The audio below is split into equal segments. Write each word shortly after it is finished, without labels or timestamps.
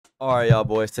Alright, y'all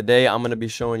boys, today I'm going to be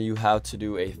showing you how to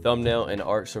do a thumbnail in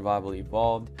Ark Survival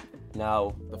Evolved.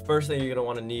 Now, the first thing you're going to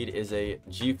want to need is a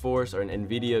GeForce or an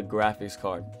NVIDIA graphics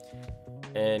card.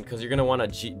 And because you're going to want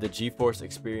the GeForce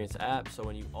Experience app, so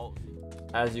when you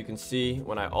as you can see,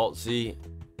 when I Alt-Z,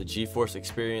 the GeForce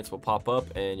Experience will pop up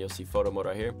and you'll see photo mode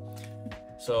right here.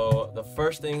 So the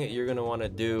first thing you're going to want to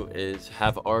do is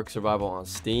have Ark Survival on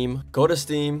Steam. Go to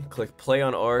Steam, click play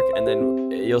on Ark, and then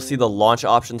you'll see the launch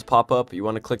options pop up. You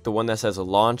want to click the one that says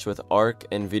launch with Ark,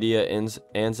 NVIDIA,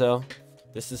 Anzel.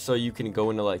 This is so you can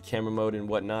go into like camera mode and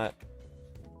whatnot.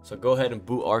 So go ahead and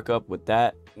boot Ark up with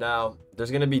that. Now, there's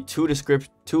going to be two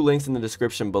links in the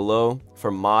description below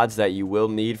for mods that you will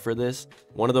need for this.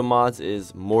 One of the mods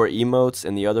is more emotes,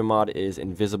 and the other mod is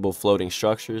invisible floating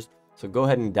structures. So go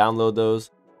ahead and download those.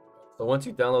 So once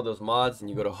you download those mods and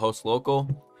you go to host local,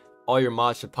 all your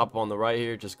mods should pop up on the right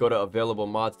here. Just go to available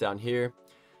mods down here.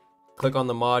 Click on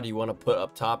the mod you want to put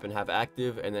up top and have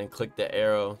active, and then click the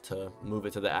arrow to move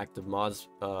it to the active mods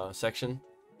section.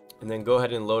 And then go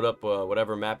ahead and load up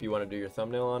whatever map you want to do your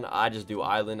thumbnail on. I just do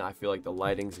island. I feel like the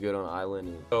lighting's good on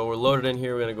island. So we're loaded in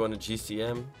here. We're going to go into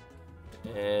GCM.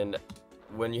 And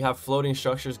when you have floating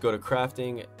structures, go to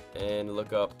crafting and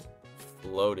look up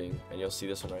floating, and you'll see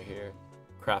this one right here.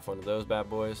 Craft one of those bad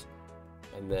boys,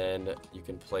 and then you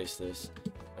can place this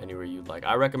anywhere you'd like.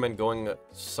 I recommend going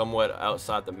somewhat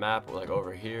outside the map, like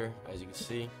over here, as you can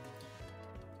see.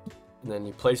 And then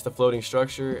you place the floating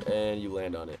structure and you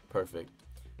land on it. Perfect.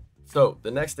 So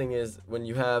the next thing is, when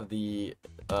you have the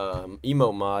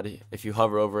emote mod, if you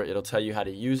hover over it, it'll tell you how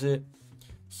to use it.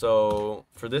 So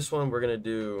for this one, we're gonna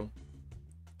do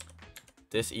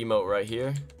this emote right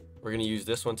here. We're going to use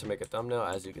this one to make a thumbnail,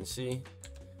 as you can see.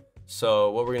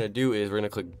 So what we're going to do is we're going to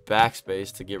click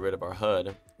backspace to get rid of our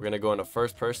HUD. We're going to go into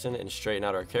first person and straighten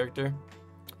out our character.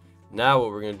 Now what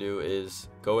we're going to do is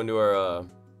go into our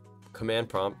command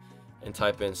prompt and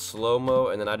type in slow-mo,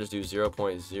 and then I just do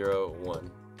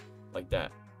 0.01 like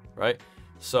that, right?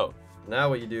 So now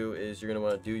what you do is you're going to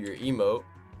want to do your emote,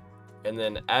 and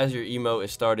then as your emote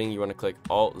is starting, you want to click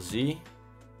Alt-Z,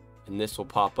 and this will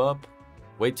pop up.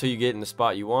 Wait till you get in the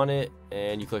spot you want it,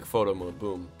 and you click photo mode.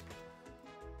 Boom.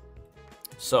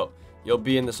 So you'll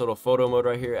be in this little photo mode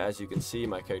right here. As you can see,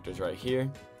 my character's right here.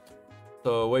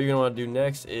 So what you're gonna want to do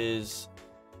next is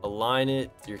align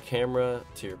your camera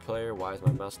to your player. Why is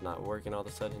my mouse not working all of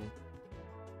a sudden?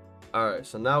 Alright,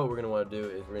 so now what we're gonna want to do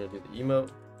is we're gonna do the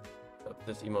emote. Put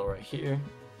this emote right here.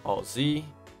 Alt-Z.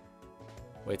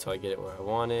 Wait till I get it where I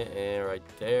want it, and right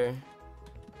there,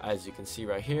 as you can see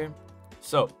right here.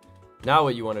 So now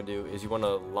what you want to do is you want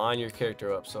to line your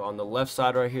character up. So on the left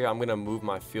side right here, I'm going to move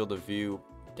my field of view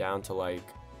down to, like,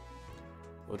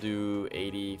 we'll do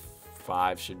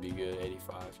 85 should be good,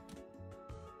 85.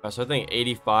 So I think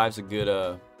 85 is a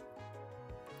good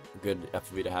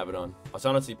FOV to have it on. It's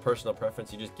honestly personal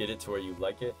preference. You just get it to where you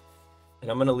like it. And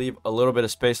I'm going to leave a little bit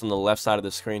of space on the left side of the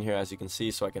screen here, as you can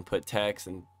see, so I can put text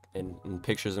and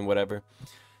pictures and whatever.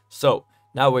 So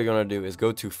now what you're going to do is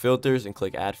go to filters and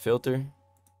click add filter.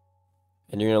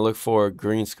 And you're going to look for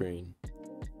green screen,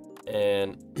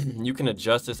 and you can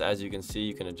adjust this. As you can see,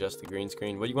 you can adjust the green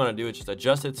screen. What you want to do is just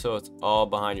adjust it so it's all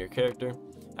behind your character.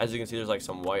 As you can see, there's like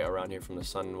some white around here from the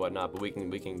sun and whatnot, but we can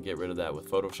get rid of that with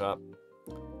Photoshop.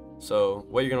 So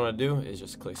what you're going to want to do is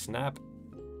just click snap.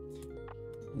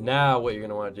 Now what you're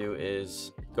going to want to do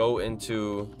is go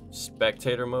into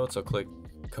spectator mode. So click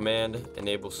command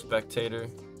enable spectator,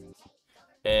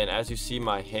 and as you see,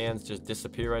 my hands just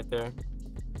disappear right there.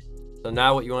 So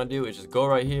now what you want to do is just go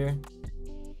right here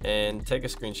and take a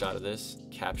screenshot of this.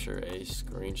 Capture a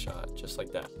screenshot, just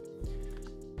like that.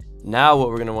 Now what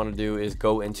we're going to want to do is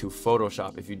go into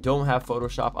Photoshop. If you don't have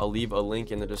Photoshop, I'll leave a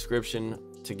link in the description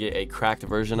to get a cracked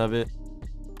version of it.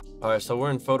 Alright, so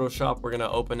we're in Photoshop. We're going to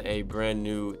open a brand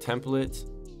new template,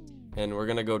 and we're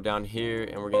going to go down here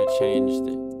and we're going to change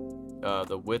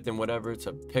the width and whatever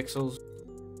to pixels.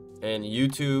 And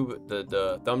YouTube,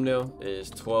 the thumbnail is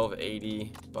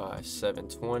 1280 by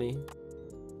 720. And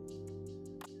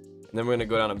then we're going to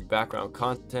go down to background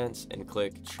contents and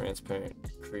click transparent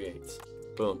create.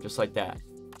 Boom, just like that.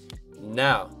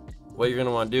 Now, what you're going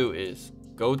to want to do is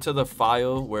go to the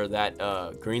file where that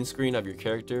green screen of your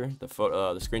character, the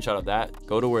screenshot of that,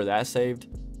 go to where that's saved.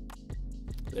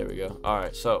 There we go. All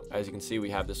right, so as you can see, we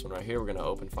have this one right here. We're going to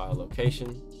open file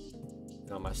location.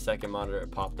 On my second monitor it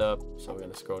popped up, so we're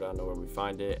going to scroll down to where we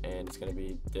find it, and it's going to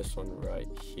be this one right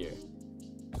here.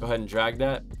 Go ahead and drag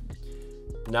that.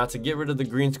 Now to get rid of the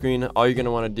green screen, all you're going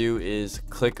to want to do is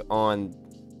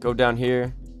go down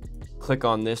here, click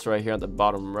on this right here at the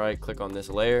bottom right, click on this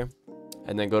layer,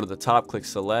 and then go to the top, click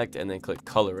select, and then click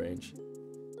color range.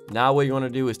 Now what you want to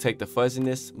do is take the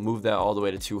fuzziness, move that all the way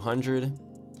to 200,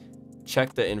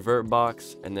 check the invert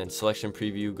box, and then selection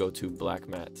preview, go to black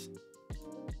mattes.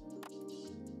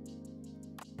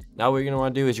 Now what you're going to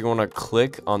want to do is you're going to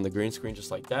click on the green screen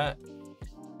just like that.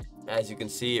 As you can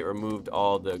see, it removed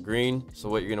all the green. So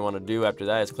what you're going to want to do after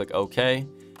that is click OK,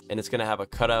 and it's going to have a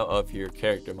cutout of your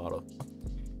character model.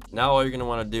 Now all you're going to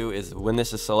want to do is when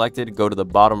this is selected, go to the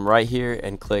bottom right here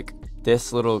and click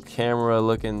this little camera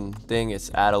looking thing.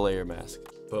 It's add a layer mask.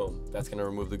 Boom. That's going to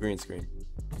remove the green screen.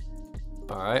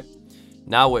 All right.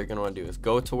 Now what you're going to want to do is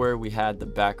go to where we had the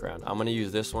background. I'm going to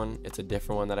use this one. It's a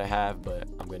different one that I have, but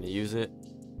I'm going to use it.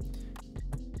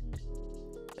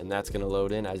 And that's going to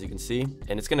load in, as you can see,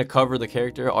 and it's going to cover the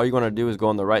character. All you're going to do is go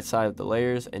on the right side of the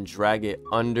layers and drag it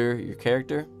under your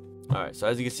character. All right, so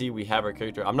as you can see, we have our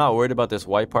character. I'm not worried about this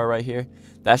white part right here.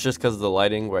 That's just because of the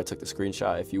lighting where I took the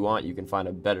screenshot. If you want, you can find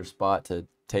a better spot to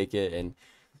take it, and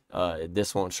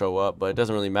this won't show up, but it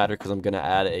doesn't really matter because I'm going to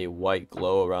add a white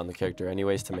glow around the character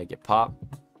anyways to make it pop.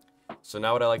 So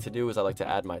now what I like to do is I like to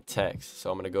add my text.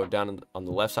 So I'm going to go down on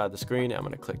the left side of the screen, and I'm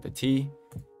going to click the T.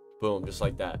 Boom, just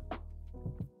like that.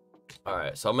 All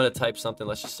right, so I'm going to type something,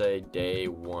 let's just say day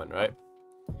 1, right?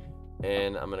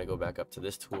 And I'm going to go back up to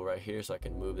this tool right here so I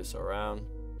can move this around.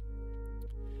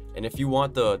 And if you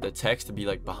want the text to be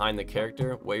like behind the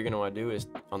character, what you're going to want to do is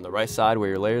on the right side where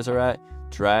your layers are at,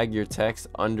 drag your text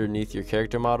underneath your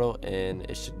character model, and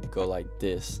it should go like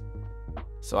this.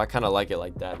 So I kind of like it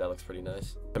like that. That looks pretty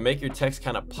nice. To make your text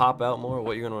kind of pop out more,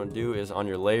 what you're going to want to do is on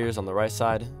your layers on the right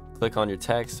side, click on your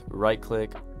text, right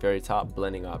click, very top,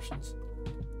 blending options.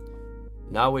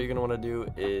 Now what you're going to want to do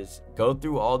is go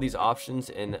through all these options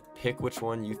and pick which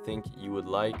one you think you would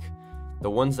like. The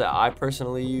ones that I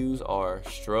personally use are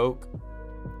stroke,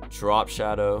 drop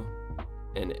shadow,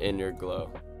 and inner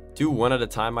glow. Do one at a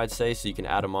time, I'd say, so you can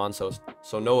add them on so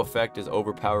no effect is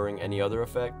overpowering any other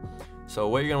effect. So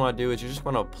what you're going to want to do is you just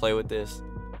want to play with this.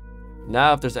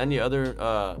 Now if there's any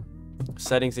other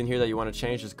settings in here that you want to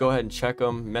change, just go ahead and check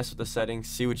them, mess with the settings,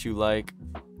 see what you like.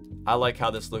 I like how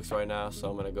this looks right now, so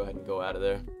I'm going to go ahead and go out of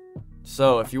there.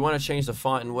 So if you want to change the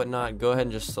font and whatnot, go ahead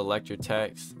and just select your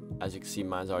text. As you can see,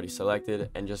 mine's already selected,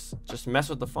 and just mess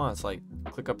with the fonts. Like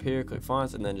click up here, click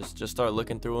fonts, and then just start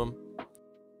looking through them.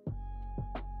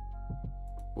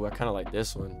 Ooh, I kind of like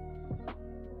this one,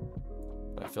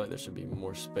 but I feel like there should be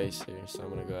more space here, so I'm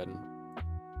going to go ahead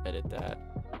and edit that.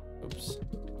 Oops.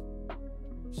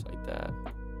 Just like that.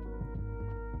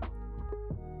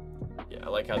 Yeah, I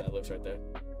like how that looks right there.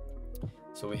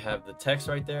 So we have the text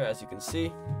right there, as you can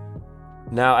see.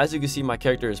 Now, as you can see, my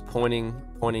character is pointing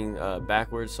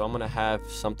backwards. So I'm gonna have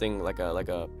something like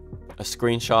a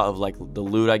screenshot of like the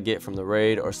loot I get from the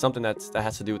raid, or something that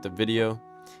has to do with the video,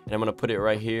 and I'm gonna put it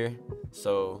right here.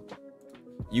 So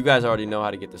you guys already know how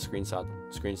to get the screenshots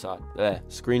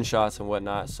and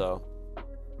whatnot. So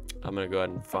I'm gonna go ahead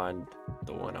and find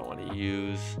the one I want to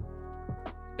use,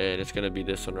 and it's gonna be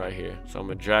this one right here. So I'm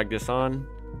gonna drag this on.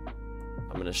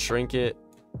 I'm gonna shrink it,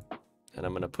 and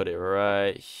I'm gonna put it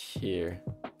right here.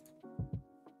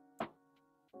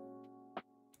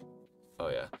 Oh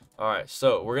yeah. All right,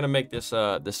 so we're gonna make this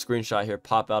this screenshot here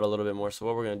pop out a little bit more. So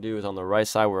what we're gonna do is on the right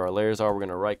side where our layers are, we're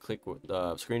gonna right click with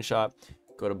the screenshot,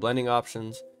 go to blending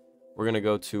options. We're gonna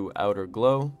go to outer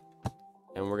glow,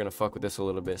 and we're gonna fuck with this a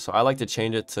little bit. So I like to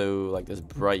change it to like this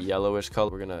bright yellowish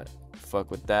color. We're gonna fuck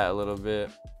with that a little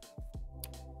bit.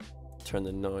 Turn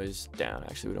the noise down.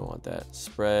 Actually, we don't want that.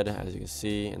 Spread, as you can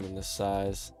see, and then the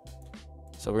size.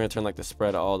 So we're gonna turn like the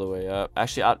spread all the way up.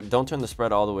 Actually, don't turn the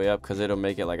spread all the way up because it'll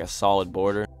make it like a solid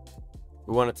border.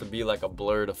 We want it to be like a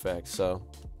blurred effect, so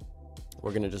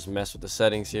we're gonna just mess with the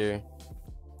settings here.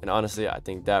 And honestly, I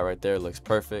think that right there looks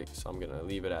perfect, so I'm gonna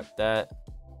leave it at that.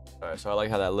 All right, so I like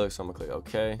how that looks, so I'm gonna click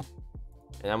OK,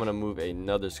 and I'm gonna move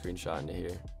another screenshot into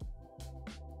here.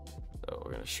 So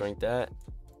we're gonna shrink that.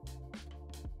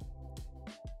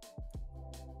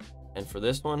 And for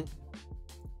this one,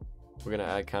 we're gonna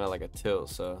add kind of like a tilt,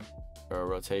 so, or a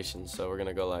rotation. So we're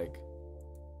gonna go like,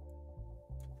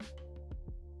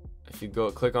 if you go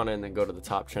click on it and then go to the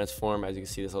top transform, as you can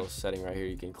see this little setting right here,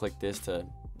 you can click this to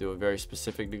do a very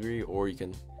specific degree, or you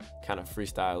can kind of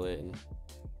freestyle it and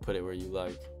put it where you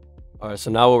like. All right, so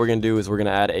now what we're gonna do is we're gonna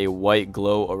add a white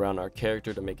glow around our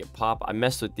character to make it pop. I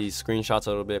messed with these screenshots a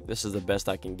little bit. This is the best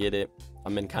I can get it.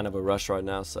 I'm in kind of a rush right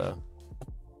now, so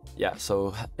yeah.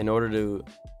 So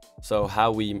so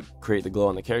how we create the glow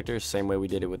on the character, same way we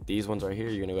did it with these ones right here.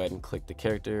 You're gonna go ahead and click the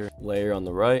character layer on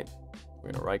the right.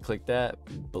 We're gonna right click that,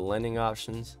 blending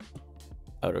options,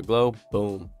 outer glow,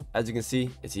 boom. As you can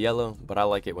see, it's yellow, but I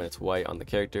like it when it's white on the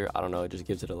character. I don't know, it just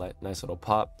gives it a nice little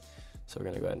pop. So we're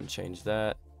gonna go ahead and change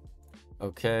that.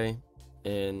 Okay,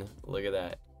 and look at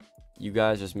that. You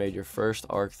guys just made your first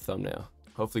Ark thumbnail.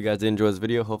 Hopefully you guys did enjoy this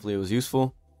video. Hopefully it was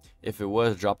useful. If it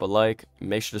was, drop a like.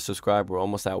 Make sure to subscribe. We're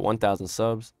almost at 1,000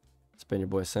 subs. It's been your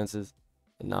boy Senses,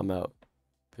 and I'm out.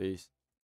 Peace.